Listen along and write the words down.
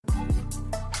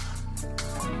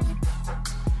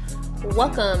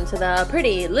Welcome to the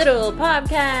Pretty Little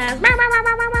Podcast.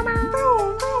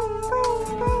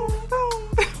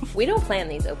 We don't plan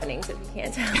these openings, if you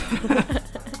can't tell.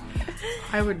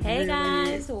 I would. Hey really,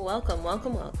 guys, welcome.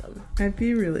 I'd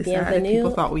be really sad if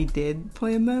people thought we did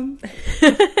plan them.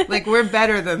 Like, we're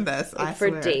better than this. Like,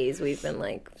 for days we've been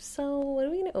like, so what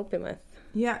are we gonna open with?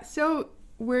 Yeah, so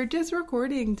we're just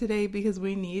recording today because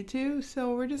we need to.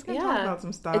 So we're just gonna talk about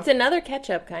some stuff. It's another catch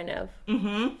up, kind of.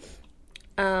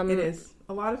 It is.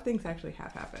 A lot of things actually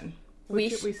have happened. What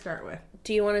should we start with?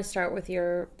 Do you want to start with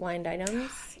your blind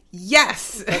items?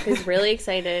 Yes! I was really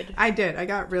excited. I did. I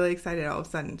got really excited all of a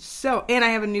sudden. So, and I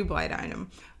have a new blind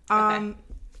item. Okay.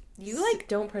 You,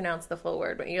 don't pronounce the full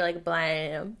word, but you're like,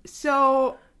 blind item.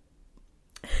 So,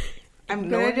 I'm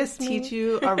going to just teach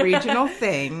you a regional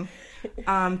thing.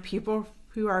 People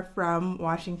who are from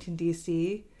Washington,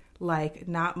 D.C.,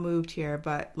 not moved here,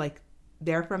 but,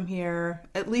 they're from here,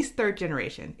 at least third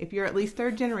generation. If you're at least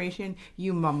third generation,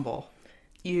 you mumble.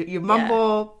 You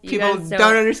mumble. Yeah. People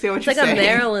don't understand what you're saying. It's like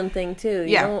a Maryland thing, too.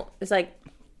 It's like,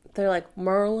 they're like,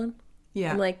 Merlin?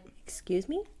 Yeah. I'm like, excuse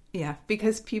me? Yeah,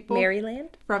 because people Maryland?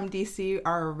 From D.C.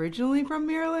 are originally from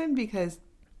Maryland because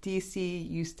D.C.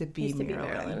 used to be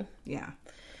Maryland. Yeah.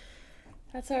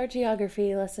 That's our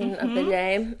geography lesson of the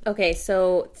day. Okay,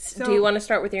 so do you want to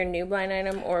start with your new blind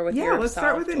item or with your let's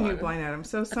start with a one? new blind item.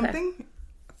 So something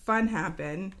fun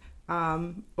happened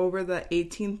over the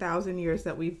 18,000 years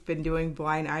that we've been doing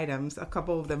blind items. A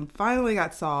couple of them finally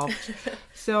got solved.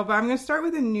 But I'm going to start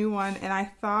with a new one. And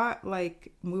I thought,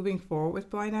 moving forward with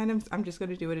blind items, I'm just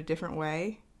going to do it a different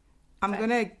way. I'm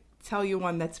going to tell you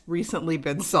one that's recently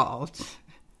been solved.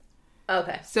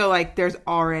 Okay. So, there's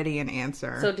already an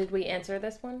answer. So, did we answer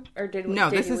this one? Or did we? No,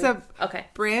 this is a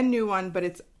brand new one, but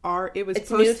it's posted.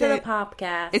 It's new to the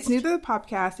podcast. It's new to the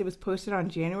podcast. It was posted on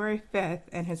January 5th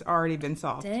and has already been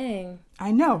solved. Dang.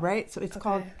 I know, right? So, it's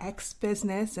called X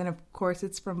Business, and of course,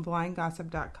 it's from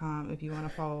blindgossip.com if you want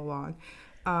to follow along.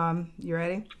 You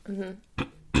ready?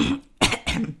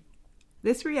 Mm-hmm.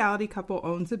 This reality couple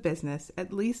owns a business.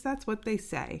 At least that's what they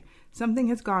say. Something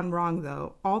has gone wrong,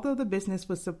 though. Although the business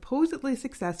was supposedly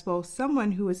successful,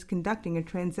 someone who was conducting a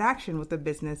transaction with the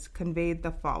business conveyed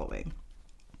the following.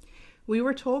 We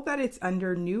were told that it's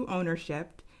under new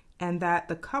ownership and that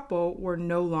the couple were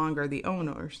no longer the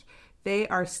owners. They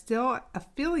are still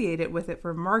affiliated with it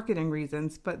for marketing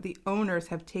reasons, but the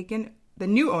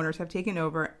new owners have taken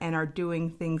over and are doing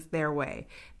things their way.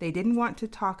 They didn't want to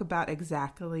talk about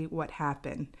exactly what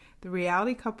happened. The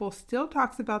reality couple still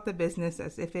talks about the business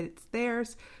as if it's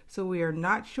theirs, so we are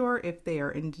not sure if they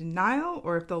are in denial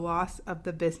or if the loss of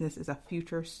the business is a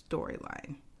future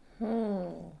storyline.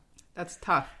 That's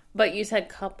tough. But you said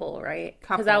couple, right?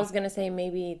 Because I was going to say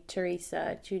maybe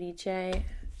Teresa Giudice.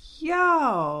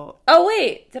 Yo. Oh,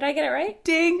 wait. Did I get it right?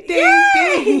 Ding, ding,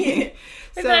 ding.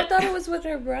 I thought it was with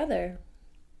her brother.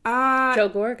 Joe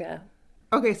Gorga.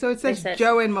 Okay, so it says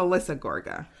Joe and Melissa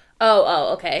Gorga.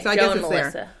 Oh, okay. So Joe and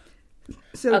Melissa. There.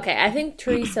 So, okay, I think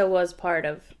Teresa was part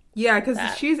of because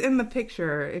she's in the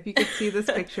picture. If you could see this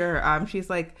picture, she's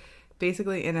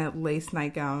basically in a lace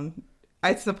nightgown.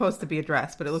 It's supposed to be a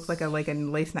dress, but it looks like a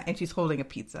lace night, and she's holding a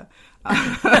pizza.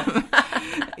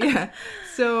 Yeah.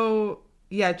 So,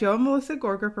 Joe and Melissa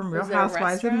Gorga from Real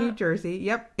Housewives of New Jersey.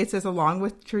 Yep. It says along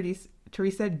with Teresa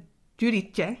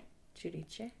Giudice.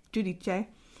 Giudice.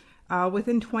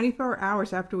 Within 24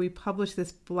 hours after we published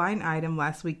this blind item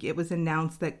last week, it was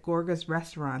announced that Gorga's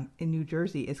restaurant in New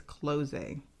Jersey is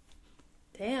closing.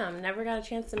 Damn, never got a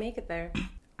chance to make it there.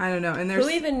 I don't know. And who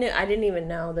even knew? I didn't even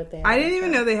know that they had I didn't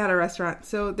even know they had a restaurant.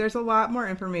 So there's a lot more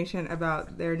information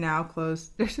about they're now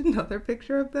closed. There's another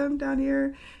picture of them down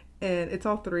here, and it's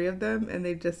all three of them, and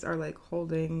they just are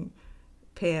holding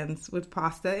pans with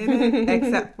pasta in it,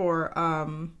 except for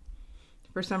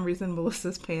some reason,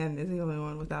 Melissa's pan is the only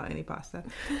one without any pasta.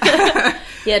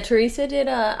 Yeah, Teresa did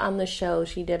on the show,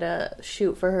 she did a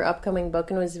shoot for her upcoming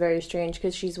book, and it was very strange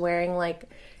because she's wearing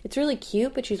it's really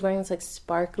cute, but she's wearing this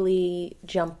sparkly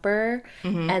jumper,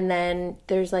 and then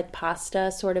there's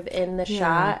pasta sort of in the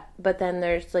shot, but then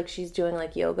there's she's doing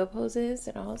yoga poses,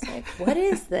 and I was like, what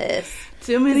is this?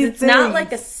 Too many things. It's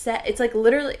not a set. It's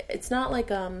literally, it's not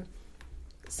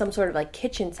some sort of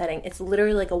kitchen setting. It's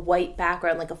literally a white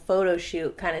background, a photo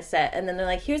shoot kind of set. And then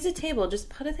they're here's a table, just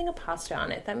put a thing of pasta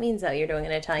on it. That means that you're doing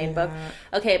an Italian book.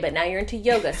 Okay, but now you're into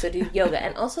yoga, so do yoga.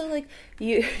 And also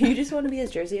you just want to be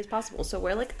as Jersey as possible. So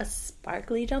wear a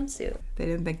sparkly jumpsuit. They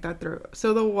didn't think that through.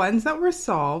 So the ones that were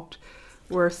solved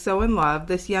were So in Love.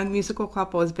 This young musical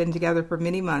couple has been together for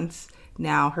many months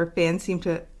now. Her fans seem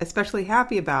to especially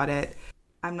happy about it.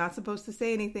 I'm not supposed to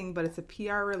say anything, but it's a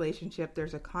PR relationship.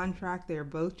 There's a contract. They're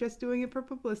both just doing it for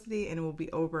publicity, and it will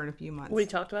be over in a few months. We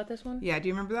talked about this one? Yeah, do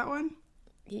you remember that one?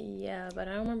 Yeah, but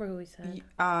I don't remember who we said.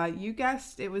 You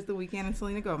guessed it was The Weeknd and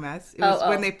Selena Gomez. It was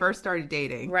when they first started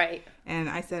dating. Right. And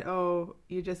I said, oh,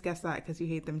 you just guessed that because you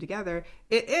hate them together.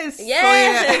 It is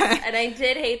Yes! Selena. And I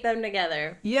did hate them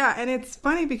together. Yeah, and it's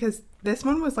funny because this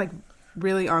one was like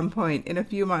really on point. In a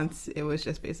few months, it was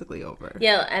just basically over.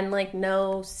 Yeah, and like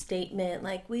no statement,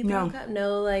 like we broke up.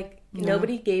 No, like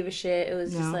nobody gave a shit. It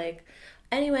was just like,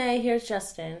 anyway, here's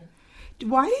Justin.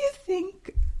 Why do you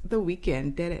think The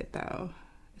Weeknd did it though?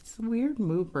 It's a weird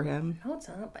move for him. No, it's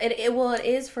not. It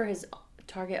is for his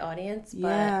target audience. But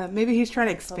yeah, maybe he's trying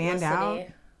to expand out.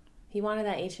 He wanted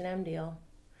that H&M deal,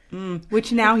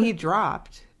 which now he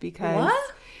dropped because.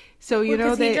 What? So you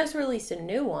know he just released a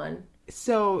new one.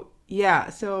 So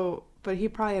yeah, but he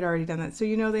probably had already done that. So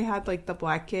you know they had like the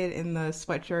black kid in the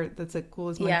sweatshirt that's the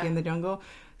coolest monkey in the jungle.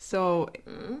 So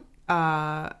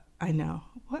I know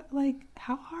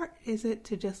how hard is it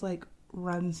to just like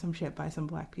run some shit by some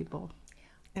black people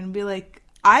and be like,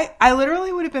 I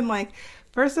literally would have been like,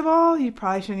 first of all, you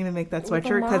probably shouldn't even make that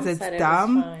sweatshirt because it's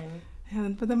dumb.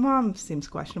 But the mom seems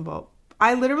questionable.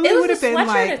 I literally would have been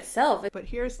like, itself. But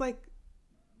here's like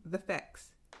the fix.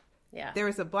 Yeah, there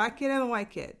was a black kid and a white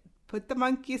kid. Put the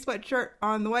monkey sweatshirt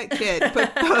on the white kid.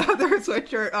 Put the other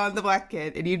sweatshirt on the black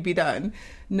kid, and you'd be done.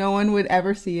 No one would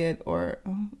ever see it, or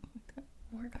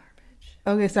more garbage.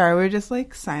 Okay, sorry, we're just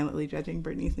like silently judging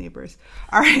Britney's neighbors.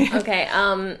 All right.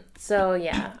 Okay. So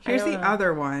yeah, here's the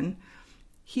other one.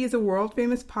 He is a world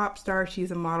famous pop star.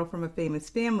 She's a model from a famous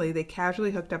family. They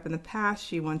casually hooked up in the past.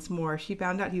 She wants more. She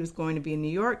found out he was going to be in New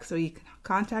York, so he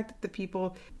contacted the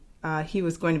people he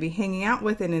was going to be hanging out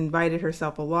with and invited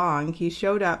herself along. He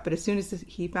showed up, but as soon as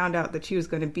he found out that she was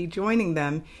going to be joining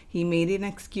them, he made an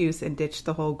excuse and ditched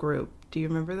the whole group. Do you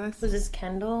remember this? Was this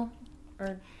Kendall?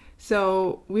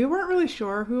 So we weren't really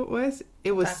sure who it was.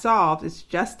 It was solved. It's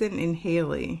Justin and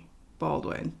Hailey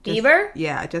Baldwin. Bieber?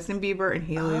 Yeah, Justin Bieber and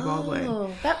Hailey Baldwin.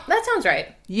 Oh, that sounds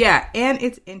right. Yeah, and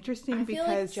it's interesting because... I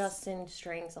feel like Justin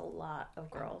strings a lot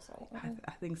of girls.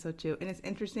 I think so too. And it's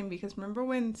interesting because remember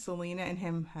when Selena and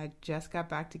him had just got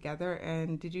back together,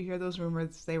 and did you hear those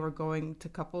rumors they were going to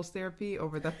couples therapy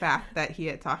over the fact that he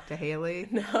had talked to Hailey?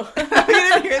 No. You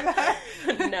didn't hear that?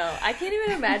 No, I can't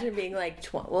even imagine being like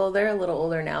 20. Well, they're a little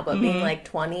older now, but being like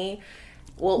 20...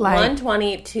 Well, like,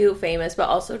 120, too famous, but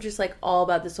also just like all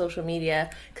about the social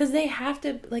media because they have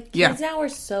to like kids now are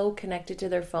so connected to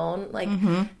their phone like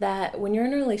that when you're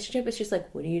in a relationship, it's just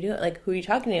like, what are you doing? Like, who are you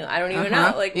talking to? I don't even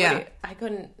know. Like, I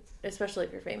couldn't, especially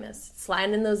if you're famous,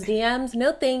 sliding in those DMs.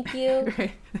 No, thank you.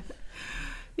 Right.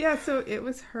 Yeah, so it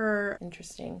was her.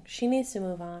 Interesting. She needs to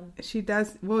move on. She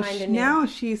does. Well, now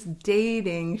she's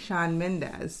dating Shawn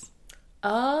Mendes.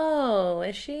 Oh,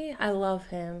 is she? I love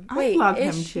him. I love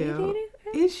him too.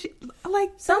 Is she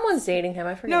like someone's dating him?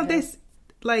 I forget. No,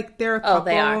 they're a couple. Oh,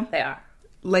 they are.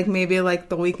 Like maybe like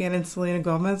The Weeknd and Selena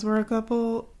Gomez were a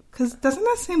couple. Because doesn't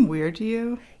that seem weird to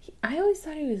you? I always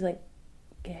thought he was like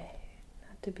gay,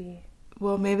 not to be.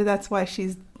 Well, maybe that's why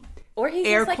she's. Or he's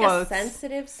just like a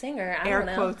sensitive singer. I don't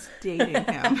know. Air quotes dating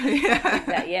him.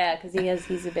 Yeah, because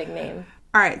he's a big name.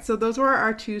 All right, so those were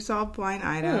our 2 solved blind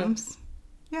items.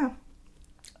 Yeah.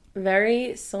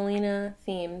 Very Selena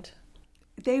themed.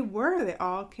 They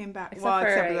all came back.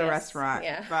 Except for the restaurant.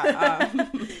 Yeah. But,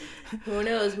 who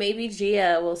knows? Maybe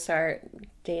Gia will start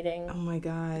dating. Oh my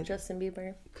God. Justin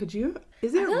Bieber. Could you?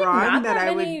 Is it wrong that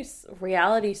I would?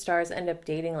 Reality stars end up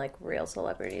dating like real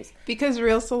celebrities. Because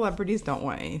real celebrities don't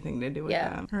want anything to do with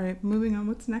them. All right, moving on.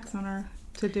 What's next on our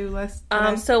to-do list?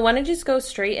 So want to just go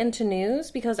straight into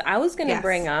news because I was going to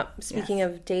bring up, speaking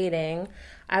of dating,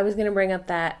 I was going to bring up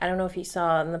that, I don't know if you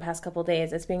saw in the past couple of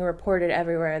days, it's being reported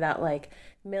everywhere that like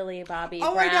Millie Bobby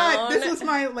Brown. Oh my God, this was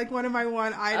one of my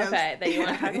one items. Okay, that you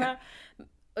want to talk about?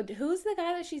 Who's the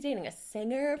guy that she's dating? A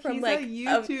singer from he's like a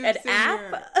YouTube an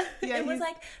singer. app? Yeah, it was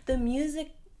like the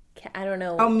music. I don't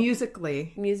know. Oh,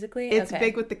 Musical.ly. Musical.ly? It's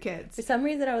big with the kids. For some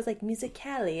reason, I was like,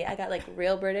 Musical.ly. I got like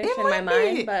real British in my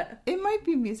mind, but... It might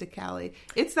be Musical.ly.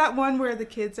 It's that one where the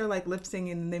kids are like lip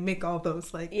singing and they make all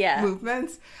those like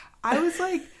movements. I was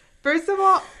like, first of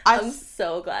all... I'm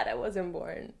so glad I wasn't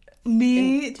born.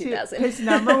 Me too. Because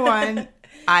number one,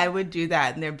 I would do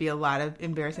that and there'd be a lot of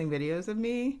embarrassing videos of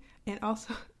me. And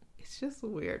also, it's just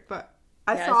weird. But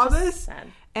I saw this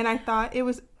and I thought it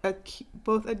was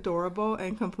both adorable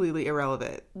and completely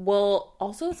irrelevant. Well,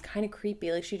 also it's kind of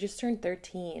creepy. Like she just turned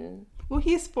 13. Well,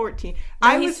 he's 14.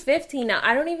 He's 15 now.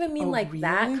 I don't even mean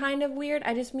that kind of weird.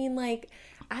 I just mean like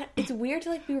it's weird to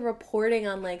like be reporting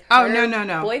on like her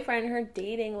no boyfriend, her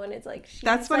dating when it's like she's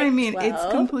that's what like I mean. 12. It's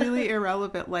completely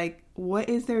irrelevant. Like, what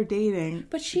is their dating?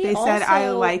 But they said I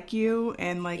like you,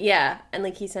 and like and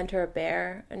like he sent her a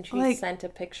bear, and she like, sent a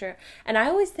picture. And I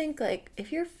always think like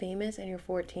if you're famous and you're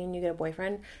 14, you get a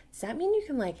boyfriend. Does that mean you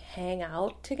can like hang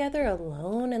out together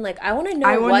alone? And like I want to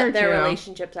know what their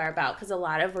relationships are about, because a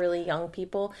lot of really young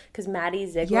people, because Maddie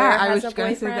Ziegler has a boyfriend. I was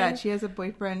going to say that she has a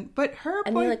boyfriend, but her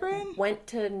and boyfriend they, like, went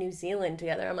to New Zealand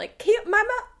together. I'm like, my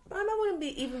mom wouldn't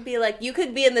even be like, you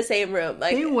could be in the same room.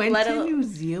 Like they went to New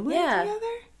Zealand together.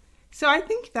 So I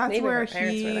think that's maybe where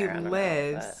he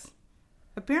lives. Know,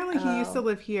 apparently he used to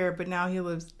live here, but now he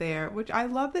lives there, which I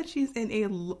love that she's in a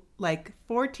like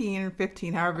 14 or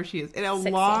 15, however she is, in a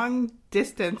 16. Long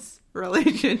distance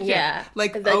relationship. Yeah.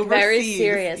 Like overseas. Very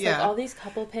serious. Yeah. Like all these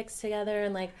couple pics together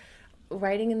and like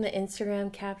writing in the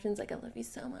Instagram captions like, I love you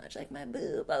so much, like my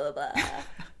boo, blah, blah, blah.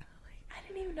 I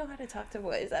didn't even know how to talk to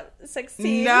boys at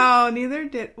 16. No, neither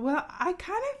did. Well, I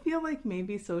kind of feel like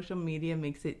maybe social media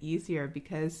makes it easier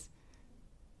because...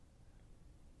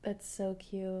 That's so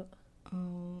cute.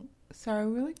 Oh, sorry,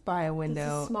 we're like by a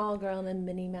window. It's a small girl in a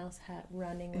Minnie Mouse hat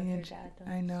running with her dad.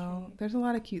 I know. There's a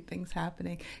lot of cute things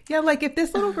happening. Yeah, like if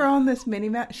this little girl in this Minnie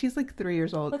Mouse, she's like 3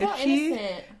 years old. Look how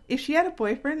innocent. If she had a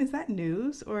boyfriend, is that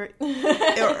news or like,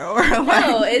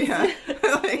 no?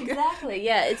 It's like, exactly.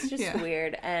 Yeah, it's just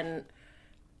weird.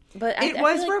 But it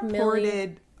was like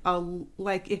reported.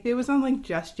 Like if it was on like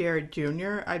Just Jared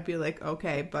Jr., I'd be like,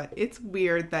 okay, but it's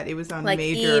weird that it was on like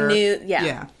major.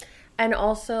 Yeah. And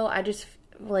also, I just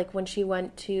like when she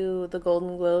went to the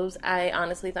Golden Globes, I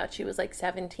honestly thought she was like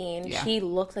 17. Yeah. She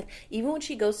looked like, even when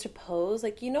she goes to pose,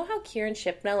 like, you know how Kieran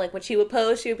Shipnell, like when she would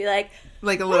pose, she would be like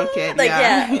a little kid. Like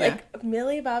like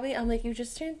Millie Bobby. I'm like, you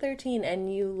just turned 13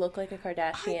 and you look like a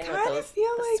Kardashian with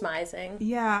those smizing.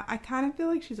 Yeah, I kind of feel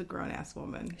like she's a grown ass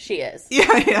woman. She is.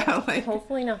 Yeah. Like,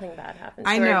 hopefully nothing bad happens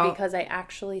to her, because I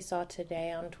actually saw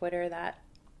today on Twitter that,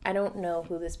 I don't know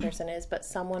who this person is, but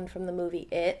someone from the movie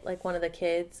It, like one of the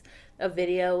kids, a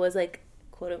video was like,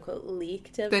 quote unquote,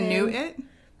 leaked of him. The new It?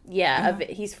 Yeah,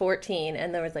 he's 14,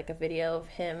 and there was like a video of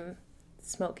him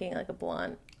smoking like a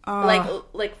blunt.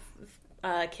 Like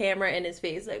camera in his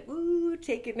face, like, ooh,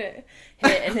 taking a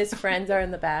hit, and his friends are in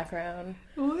the background.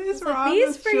 What is wrong these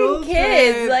with freaking children?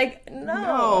 kids? Like,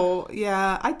 no.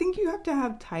 Yeah, I think you have to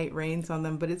have tight reins on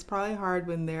them, but it's probably hard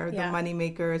when they're the money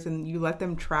makers and you let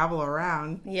them travel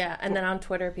around. Yeah, and then on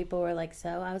Twitter, people were like,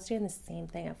 so I was doing the same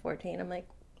thing at 14. I'm like,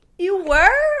 you were?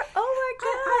 Oh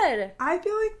my God. I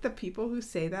feel like the people who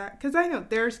say that, because I know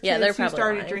there's kids who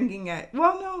started drinking at,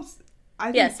 well, no,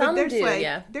 I think some there's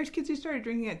do, there's kids who started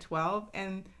drinking at 12,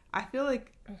 and I feel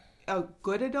like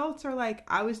good adults are like,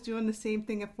 I was doing the same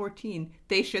thing at 14.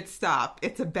 They should stop.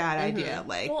 It's a bad idea.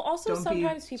 Like, well, also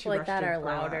sometimes people like that are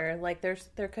louder. Like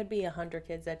there could be 100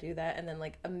 kids that do that, and then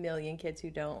like 1 million kids who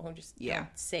don't don't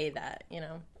say that. You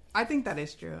know. I think that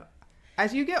is true.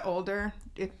 As you get older,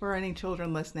 if for any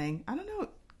children listening, I don't know,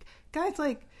 guys.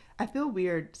 Like, I feel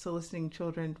weird soliciting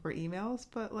children for emails,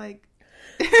 but like.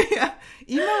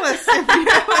 Email us if you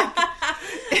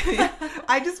like.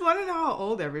 I just want to know how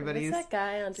old everybody is. What's that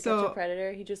guy on To Catch a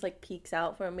Predator? He just like peeks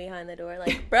out from behind the door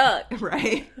like, Brooke.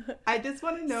 Right. I just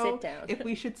want to know if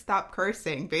we should stop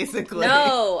cursing, basically.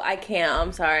 No, I can't.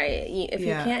 I'm sorry. If you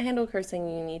can't handle cursing,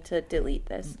 you need to delete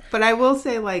this. But I will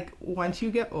say, like, once you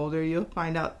get older, you'll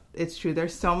find out it's true.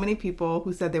 There's so many people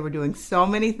who said they were doing so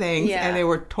many things and they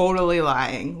were totally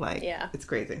lying. Like, it's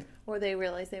crazy. Or they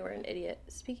realized they were an idiot.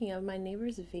 Speaking of, my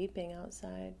neighbor's vaping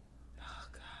outside. Oh,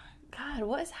 God,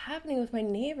 what is happening with my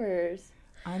neighbors?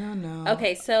 I don't know.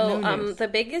 Okay, so the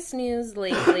biggest news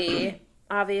lately,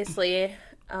 obviously,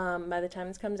 by the time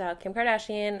this comes out, Kim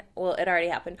Kardashian, well, it already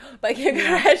happened, but Kim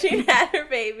Kardashian had her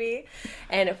baby,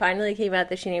 and it finally came out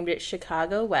that she named it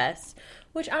Chicago West,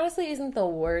 which honestly isn't the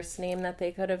worst name that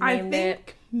they could have named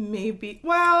it. Maybe.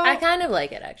 Well, I kind of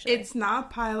like it, actually. It's not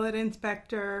Pilot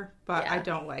Inspector, but I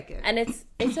don't like it. And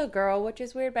it's a girl, which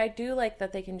is weird, but I do like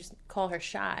that they can just call her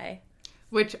Shy.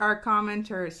 Which our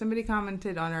commenter, somebody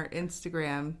commented on our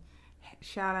Instagram,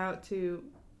 shout out to,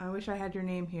 I wish I had your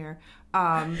name here.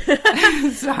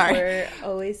 Sorry. We're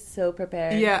always so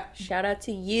prepared. Yeah. Shout out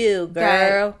to you,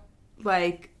 girl.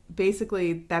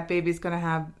 Basically, that baby's going to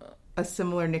have a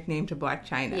similar nickname to Blac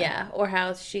Chyna. Yeah, or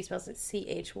how she spells it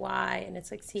CHY, and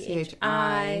it's like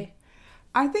CHI.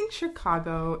 I think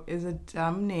Chicago is a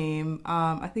dumb name.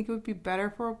 I think it would be better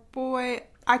for a boy.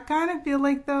 I kind of feel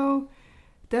like, though,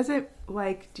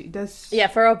 Yeah,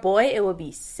 for a boy, it would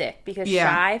be sick, because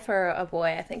Shy for a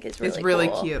boy, I think, is really It's really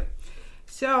cool. cute.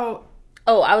 So,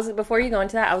 Oh, before you go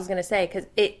into that, I was going to say, because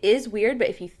it is weird, but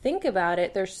if you think about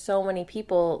it, there's so many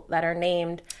people that are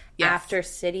named after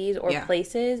cities or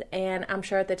places, and I'm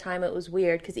sure at the time it was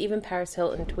weird, because even Paris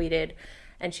Hilton tweeted,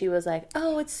 and she was like,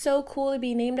 oh, it's so cool to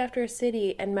be named after a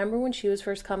city. And remember when she was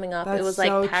first coming up, it was like,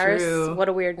 so Paris, true. What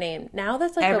a weird name. Now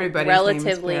that's like everybody's a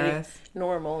relatively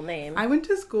normal name. I went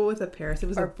to school with a Paris. It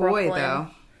was a boy, Brooklyn. Though.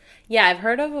 Yeah, I've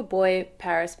heard of a boy,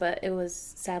 Paris, but it was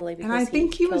sadly because he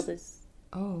killed his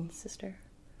sister.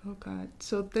 Oh, God.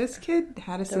 So this kid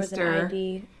had a sister. There was an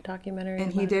ID documentary.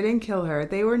 And he didn't kill her.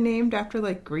 They were named after,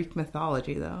 like, Greek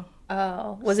mythology, though.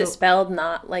 Oh. Was it spelled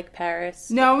not like Paris?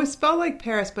 No, it was spelled like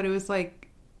Paris, but it was like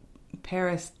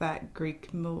Paris, that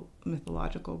Greek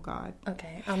mythological god.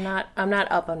 Okay. I'm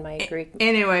not up on my Greek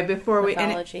anyway, before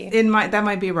mythology. That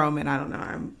might be Roman. I don't know.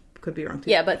 I could be wrong, too.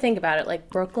 Yeah, but think about it.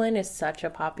 Like, Brooklyn is such a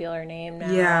popular name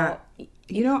now. Yeah.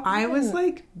 You know, I was,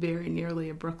 like, very nearly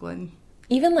a Brooklyn.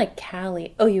 Even like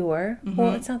Cali. Oh, you were? Mm-hmm.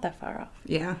 Well, it's not that far off.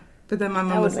 Yeah. But then my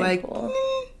mom was like, cool.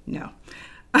 No.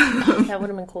 That would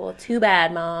have been cool. Too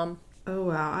bad, Mom. Oh,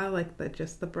 wow. I like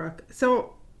just the Brook.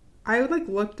 So I like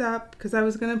looked up because I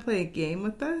was going to play a game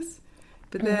with this.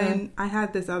 But then I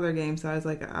had this other game. So I was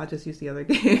like, I'll just use the other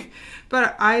game.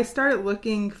 But I started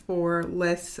looking for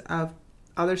lists of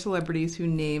other celebrities who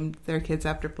named their kids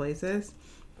after places.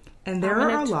 And there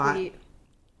are a lot.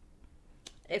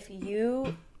 If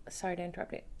you... Sorry to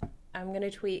interrupt you. I'm going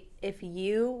to tweet, if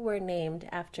you were named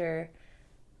after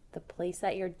the place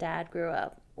that your dad grew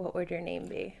up, what would your name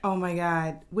be? Oh my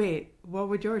God. Wait, what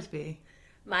would yours be?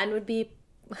 Mine would be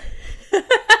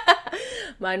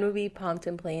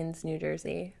Pompton Plains, New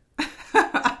Jersey.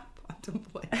 Pompton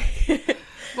Plains.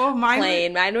 Well,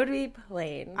 mine would be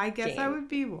Plain. I guess Jane. I would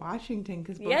be Washington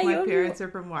because both my parents are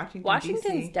from Washington,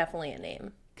 Washington's DC. Definitely a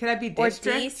name. Could I be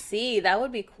district? Or DC. That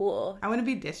would be cool. I want to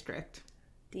be district.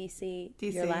 DC,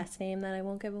 your last name that I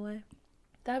won't give away.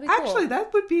 That'd be cool. Actually,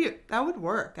 that would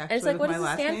work. Actually, it's like, what does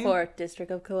it stand for?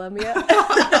 District of Columbia.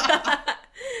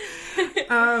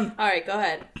 All right, go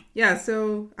ahead. Yeah,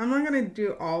 so I'm not going to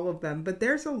do all of them, but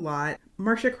there's a lot.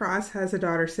 Marcia Cross has a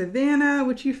daughter, Savannah,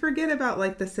 which you forget about,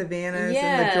 like the Savannahs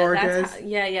and the Georgias.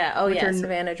 Oh, yeah,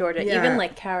 Savannah, Georgia. Yeah. Even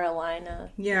like Carolina.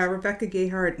 Yeah, Rebecca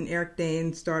Gayheart and Eric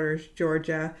Dane's daughters,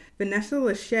 Georgia. Vanessa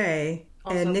Lachey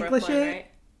and Nick Lachey. Right?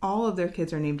 All of their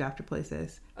kids are named after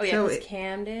places. Oh, yeah, so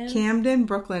Camden. Camden,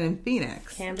 Brooklyn, and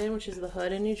Phoenix. Camden, which is the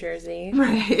hood in New Jersey.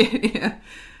 Right, yeah.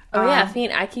 Oh, yeah,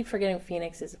 Phoenix. I keep forgetting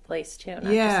Phoenix is a place, too. Not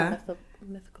just a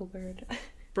mythical bird.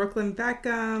 Brooklyn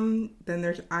Beckham. Then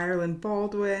there's Ireland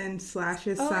Baldwin.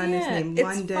 Slash's son is named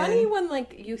London. It's funny when,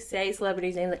 like, you say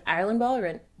celebrities' names, like Ireland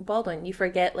Baldwin. You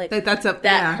forget, like,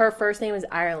 that her first name is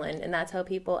Ireland, and that's how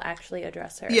people actually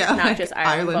address her. Yeah, not just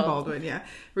Ireland Baldwin. Yeah.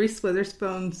 Reese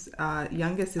Witherspoon's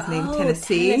youngest is named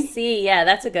Tennessee. Tennessee, yeah,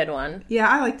 that's a good one. Yeah,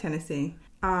 I like Tennessee.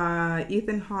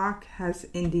 Ethan Hawke has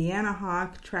Indiana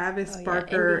Hawke. Travis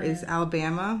Barker is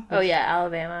Alabama. Oh, yeah,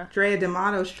 Alabama. Drea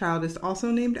D'Amato's child is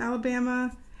also named Alabama.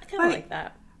 I kind of like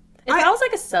that. If I was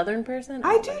like a Southern person,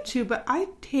 I do too, but I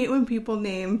hate when people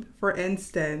name, for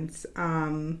instance,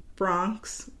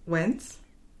 Bronx Wentz.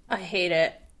 I hate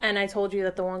it. And I told you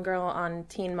that the one girl on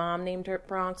Teen Mom named her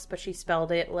Bronx, but she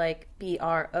spelled it like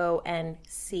Broncs.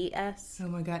 Oh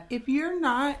my God. If you're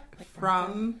not like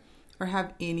from or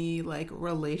have any like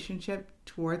relationship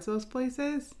towards those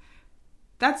places,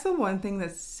 that's the one thing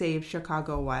that saved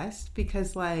Chicago West,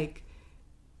 because like,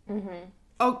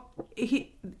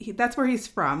 he that's where he's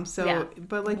from. So, yeah,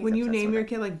 but like when you name your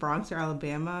kid like Bronx or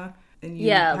Alabama, and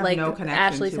you have like no connection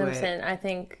Ashley to Simpson, it. I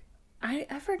think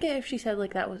I forget if she said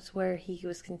like that was where he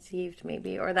was conceived,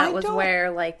 maybe, or that was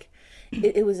where like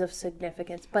it was of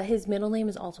significance. But his middle name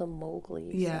is also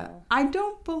Mowgli. Yeah, so. I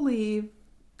don't believe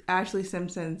Ashley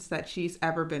Simpson's that she's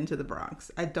ever been to the Bronx.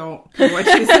 I don't what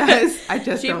she says. I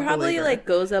just don't probably believe her. Like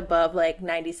goes above like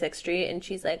 96th Street and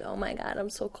she's like, oh my God, I'm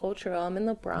so cultural. I'm in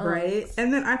the Bronx. Right.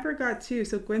 And then I forgot too.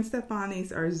 So Gwen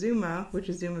Stefani's are Zuma, which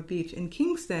is Zuma Beach, and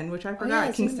Kingston, which I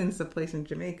forgot. Kingston's the place in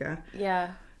Jamaica.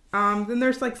 Yeah. Then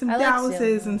there's like some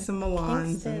Dallases and some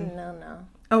Milans. Kingston, no.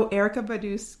 Oh, Erykah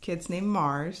Badu's kid's named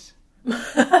Mars.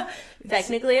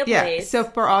 Technically a place. Yeah, so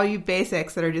for all you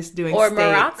basics that are just doing or states.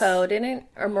 Morocco,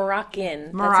 or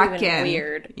Moroccan. That's even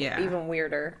weird. Yeah. Even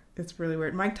weirder. It's really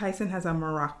weird. Mike Tyson has a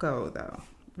Morocco, though,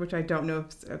 which I don't know if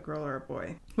it's a girl or a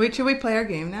boy. Wait, should we play our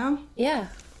game now? Yeah.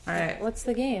 All right. What's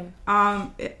the game?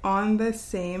 On the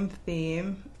same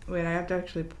theme. Wait, I have to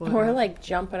actually pull it We're up. like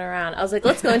jumping around. I was like,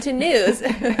 let's go into news.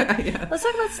 Yeah. Let's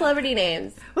talk about celebrity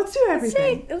names. Let's do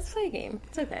everything. Let's play a game.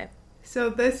 It's okay. So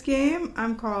this game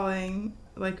I'm calling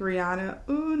like Rihanna,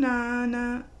 ooh na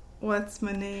na, what's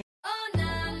my name? Oh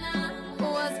na na,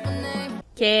 what's my name?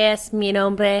 ¿Qué es mi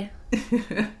nombre?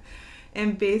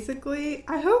 And basically,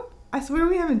 I swear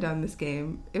we haven't done this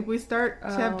game. If we start to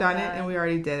have done it and we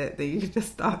already did it, then you can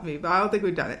just stop me. But I don't think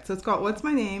we've done it. So it's called What's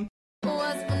My Name?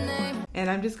 What's my name? And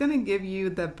I'm just going to give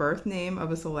you the birth name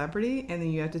of a celebrity, and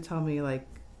then you have to tell me, like,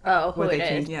 who what it they is.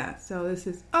 changed. Yeah, so this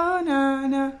is, oh,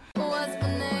 no. What's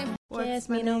my name? ¿Qué es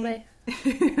mi nombre?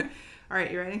 All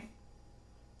right, you ready?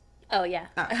 Oh, yeah.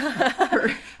 Oh.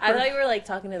 I thought you were, like,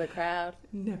 talking to the crowd.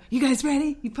 No. You guys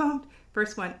ready? You pumped?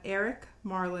 First one, Eric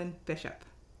Marlon Bishop.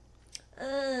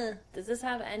 Does this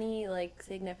have any, like,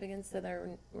 significance to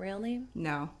their real name?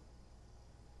 No.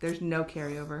 There's no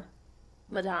carryover.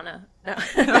 Madonna. No.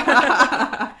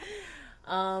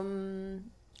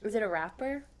 Is it a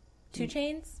rapper? 2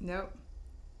 Chainz? Nope.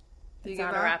 It's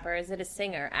not a rapper. Is it a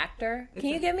singer? Actor?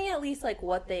 Can you give me at least, like,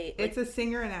 what they... Like, it's a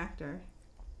singer and actor.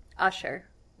 Usher.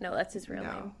 No, that's his real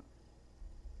name.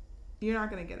 You're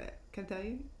not going to get it. Can I tell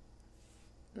you?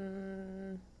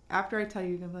 After I tell you,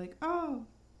 you're going to be like, oh.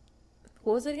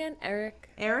 What was it again? Eric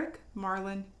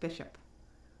Marlon Bishop.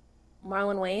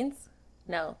 Marlon Wayans?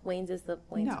 No, Wayans is the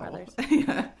Wayans brothers.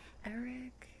 Yeah.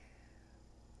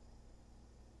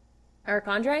 Eric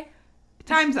Andre?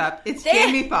 Time's up. It's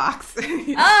Jamie Foxx.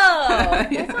 Oh!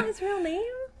 That's not his real name?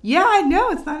 Yeah, I know.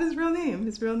 It's not his real name.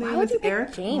 His real name is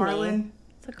Eric Jamie? Marlon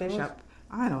Bishop.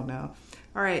 I don't know.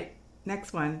 All right.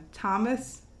 Next one.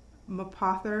 Thomas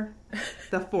Mapother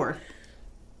the Fourth.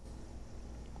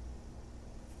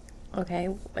 Okay.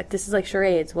 But this is like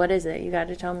charades. What is it? You got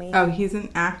to tell me. Oh, he's an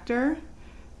actor.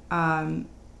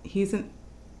 He's an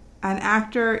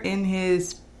actor in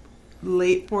his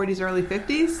late 40s, early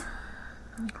 50s.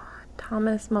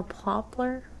 Thomas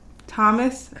Mapother?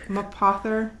 Thomas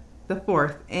Mapother the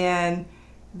Fourth. And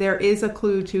there is a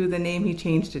clue to the name he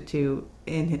changed it to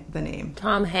in the name.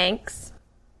 Tom Hanks?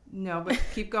 No, but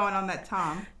keep going on that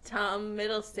Tom. Tom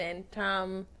Middleton.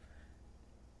 Tom...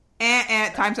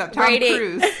 time's up. Tom Brady.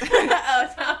 Cruise. Oh,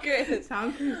 Tom Cruise.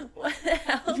 Tom Cruise. What the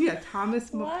hell? Yeah,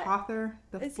 Thomas Mapother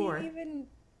the Fourth.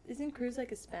 Isn't Cruise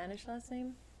like a Spanish last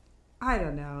name? I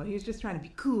don't know. He was just trying to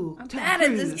be cool. I'm Tom bad at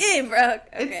Cruise. this game, bro.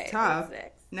 Okay, It's tough. what's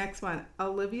next? Next one.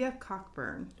 Olivia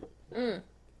Cockburn.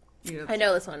 I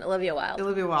know this one. Olivia Wilde.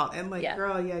 Olivia Wilde. And Yeah.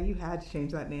 girl, yeah, you had to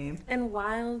change that name. And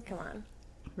Wilde, come on.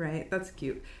 Right? That's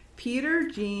cute. Peter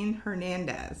Gene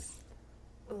Hernandez.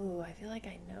 Ooh, I feel like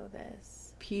I know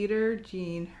this. Peter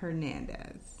Gene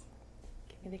Hernandez.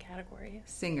 Give me the category.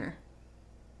 Singer.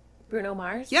 Bruno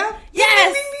Mars? Yeah.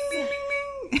 Yes! Bing, bing, bing,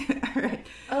 bing, bing. All right.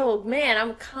 Oh, man,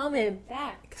 I'm coming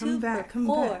back. Come back. I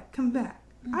don't know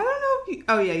if you...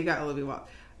 Oh, yeah, you got Olivia Wilde.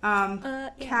 Yeah.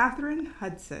 Catherine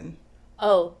Hudson.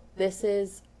 Oh, this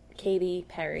is Katy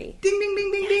Perry. Ding, ding,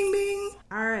 ding, ding, ding, ding.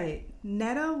 All right.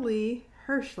 Netta Lee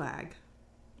Hirschlag.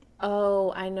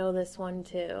 Oh, I know this one,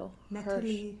 too. Netta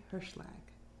Lee Hirschlag.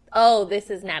 Oh, this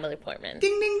is Natalie Portman.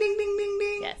 Ding, ding, ding, ding, ding,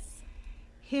 ding. Yes.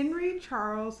 Henry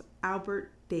Charles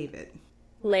Albert David.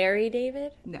 Larry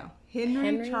David? No.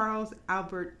 Henry Charles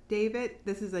Albert David.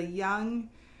 This is a young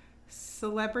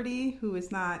celebrity who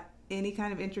is not any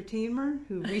kind of entertainer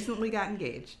who recently got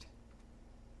engaged.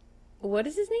 What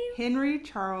is his name? Henry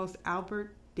Charles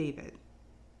Albert David.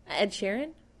 Ed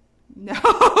Sheeran?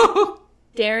 No.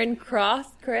 Darren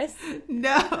Chris?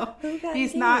 No. Who got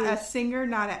He's not a engaged? singer,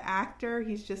 not an actor.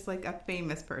 He's just like a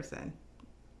famous person.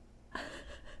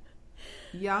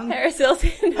 Young. Paris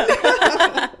Hilton?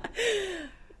 No.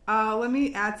 Let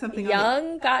me add something.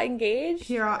 Young got engaged?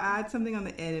 Here, I'll add something on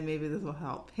the end and maybe this will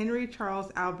help. Henry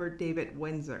Charles Albert David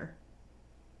Windsor.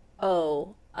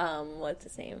 Oh, what's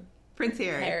his name? Prince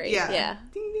Harry. Harry, Yeah. yeah.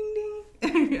 Ding, ding,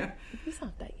 ding. Yeah. He's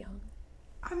not that young.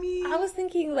 I mean... I was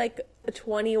thinking like a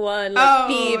 21, like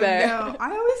Bieber. No.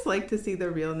 I always like to see the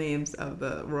real names of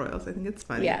the royals. I think it's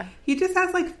funny. Yeah. He just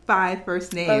has like 5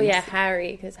 first names. Oh yeah,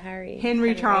 Harry, because Harry.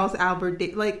 Henry Charles Albert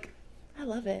David. Like... I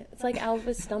love it. It's like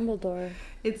Albus Dumbledore.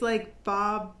 It's like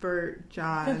Bob, Bert,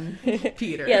 John,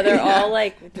 Peter. Yeah, they're all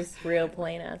like just real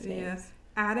plain ass names. Yes.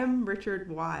 Adam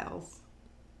Richard Wiles.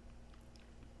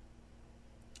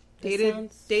 This Dated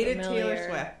sounds Taylor familiar.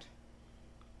 Swift.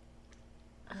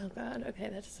 Oh god, okay,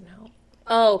 that doesn't help.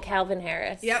 Oh, Calvin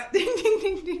Harris. Yep. Ding, ding,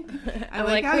 ding, ding. I'm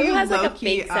like, who has like a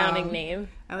fake sounding name?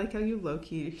 I like how you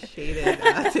low-key shaded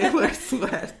Taylor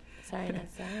Swift. Sorry,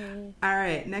 not sorry. All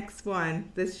right, next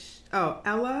one.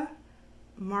 Ella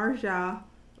Marja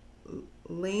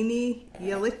Laney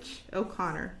Yelich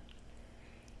O'Connor.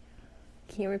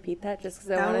 Can you repeat that just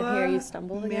because I want to hear you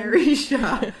stumble again? Mary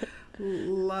Shaw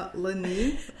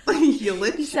Laney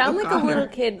Yelich You sound like a O'Connor. little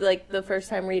kid, like the first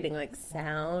time reading, like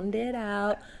sound it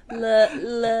out. La.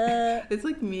 It's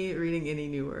like me reading any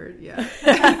new word.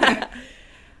 Yeah.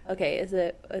 Okay, is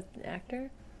it an actor?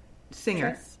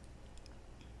 Singer.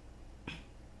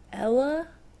 Ella?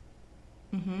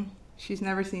 She's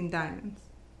never seen diamonds.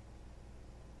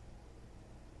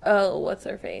 Oh, what's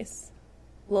her face?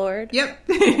 Lord? Yep.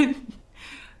 I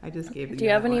just gave you. Do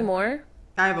you have that any one. more?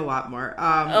 I have a lot more.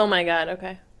 Oh my god,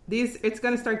 okay. It's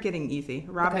going to start getting easy.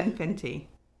 Robin Fenty.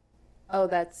 Oh,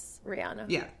 that's Rihanna.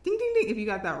 Yeah. Ding, ding, ding. If you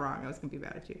got that wrong, I was going to be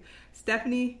mad at you.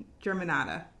 Stephanie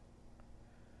Germanata.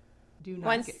 Do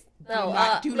not get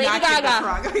Lady this Gaga.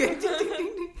 wrong. Okay. Ding, ding,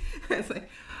 ding, ding. It's like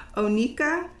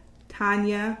Onika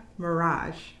Tanya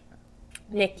Mirage.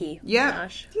 Nicki Yep.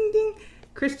 Minaj. Ding, ding.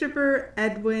 Christopher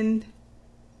Edwin.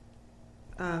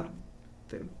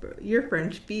 You're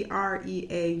French.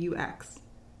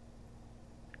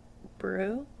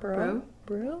 Breaux. Brew?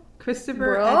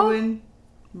 Christopher Bro? Edwin.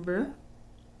 Breaux.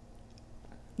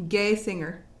 Gay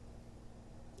singer.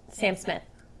 Sam Smith.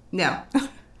 No.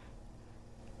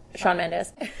 Shawn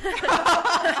Mendes.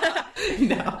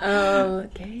 No.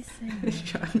 Gay singer.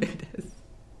 Shawn Mendes.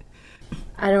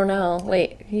 I don't know.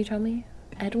 Wait, can you tell me?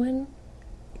 Edwin?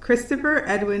 Christopher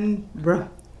Edwin Breaux.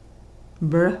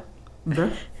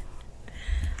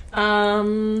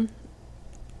 And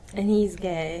he's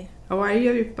gay. Oh, why do you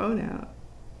have your phone out?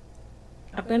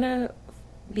 I'm gonna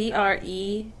Breaux. Are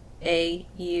you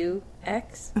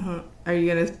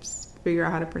going to figure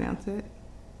out how to pronounce it?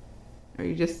 Or are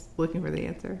you just looking for the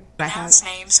answer?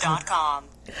 Housenames.com.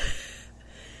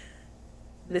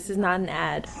 This is not an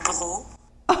ad.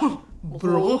 Oh,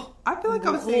 Breaux. I feel like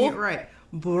I was saying it right.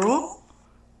 Breaux.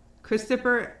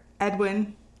 Christopher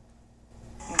Edwin.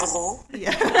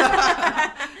 Yeah.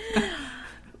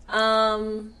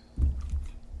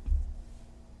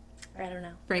 I don't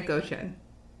know. Frank Ocean.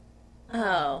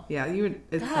 Oh. Yeah, you would.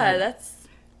 It's God, that's...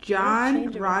 John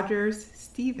interchangeable. Rogers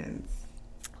Stevens.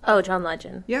 Oh, John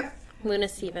Legend. Yep. Luna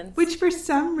Stevens. Which for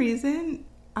some reason,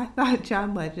 I thought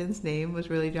John Legend's name was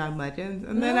really John Legends.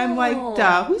 And then I'm like, No.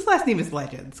 duh, whose last name is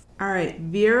Legends? All right,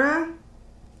 Vera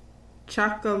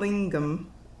Chakalingam.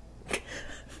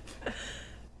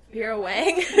 Vera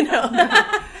Wang?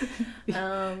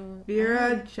 No.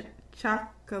 Vera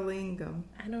Chakalingam.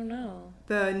 I don't know.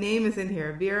 The name is in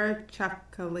here. Vera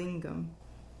Chakalingam.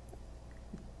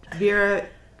 Vera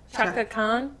Chaka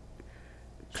Khan?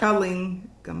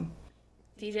 Chalingam.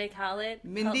 DJ Khaled?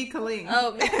 Mindy Kaling.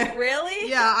 Oh, really?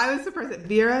 Yeah, I was surprised.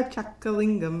 Vera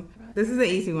Chakalingam. This is an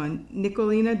easy one.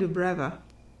 Nicolina Dubreva.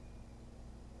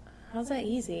 How's that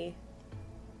easy?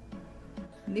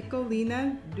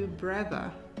 Nicolina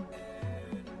Dubreva.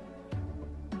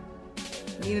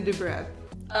 Nina Dobrev.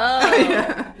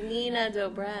 Oh, Nina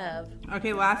Dobrev.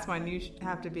 Okay, last one. You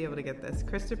have to be able to get this.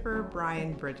 Christopher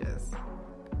Brian Bridges.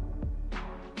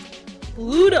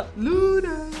 Luda.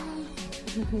 Luda.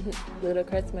 Luda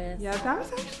Christmas. Yeah, that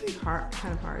was actually hard.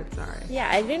 Kind of hard. Sorry. Yeah,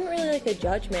 I didn't really like the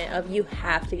judgment of you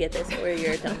have to get this or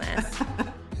you're a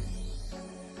dumbass.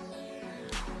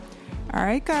 All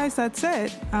right, guys, that's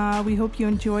it. We hope you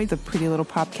enjoyed the Pretty Little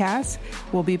Popcast.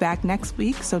 We'll be back next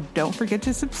week, so don't forget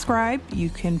to subscribe. You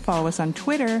can follow us on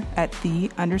Twitter at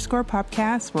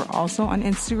 @the_Popcast. We're also on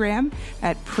Instagram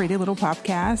at Pretty Little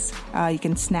Popcast. You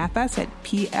can snap us at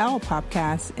PL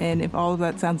Popcast. And if all of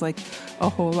that sounds like a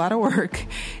whole lot of work,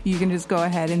 you can just go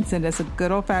ahead and send us a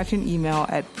good old-fashioned email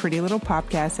at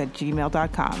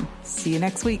prettylittlepopcast@gmail.com. See you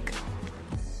next week.